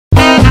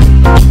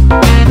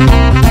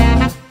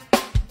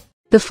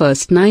The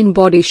first 9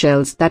 body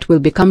shells that will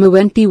become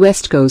Avanti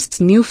West Coast's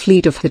new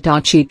fleet of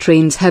Hitachi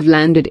trains have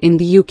landed in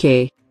the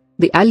UK.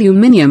 The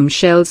aluminium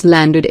shells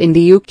landed in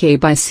the UK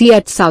by sea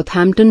at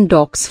Southampton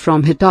docks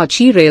from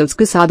Hitachi Rail's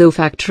Kasado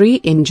factory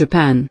in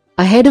Japan,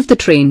 ahead of the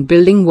train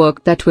building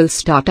work that will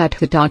start at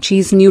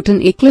Hitachi's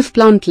Newton Aycliffe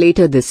plant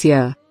later this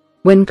year.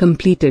 When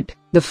completed,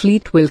 the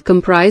fleet will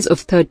comprise of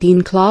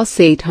 13 Class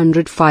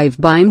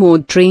 805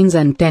 bi-mode trains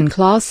and 10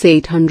 Class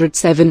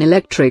 807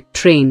 electric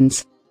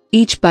trains.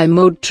 Each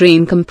bi-mode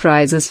train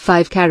comprises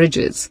 5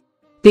 carriages.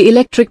 The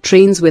electric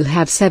trains will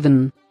have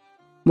 7.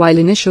 While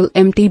initial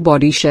empty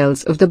body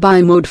shells of the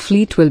bi-mode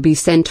fleet will be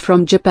sent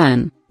from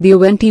Japan, the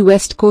Avanti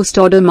West Coast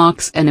order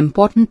marks an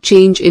important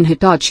change in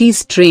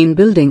Hitachi's train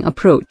building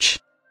approach.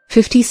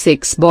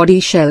 56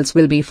 body shells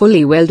will be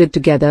fully welded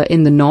together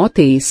in the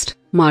northeast,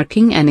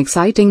 marking an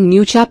exciting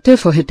new chapter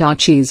for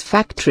Hitachi's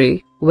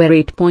factory, where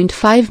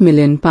 £8.5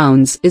 million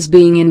is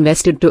being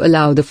invested to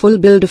allow the full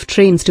build of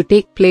trains to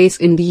take place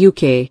in the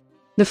UK.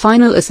 The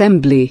final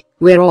assembly,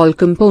 where all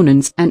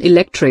components and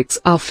electrics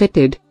are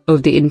fitted,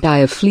 of the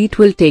entire fleet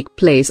will take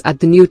place at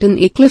the Newton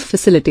Aycliffe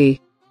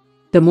facility.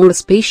 The more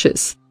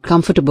spacious,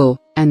 comfortable,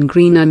 and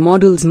greener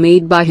models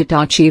made by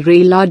Hitachi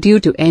Rail are due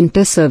to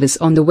enter service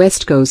on the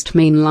West Coast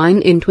Main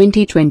Line in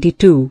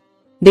 2022.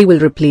 They will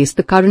replace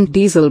the current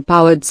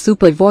diesel-powered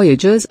Super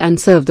Voyagers and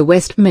serve the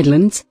West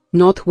Midlands,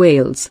 North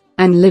Wales,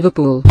 and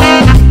Liverpool.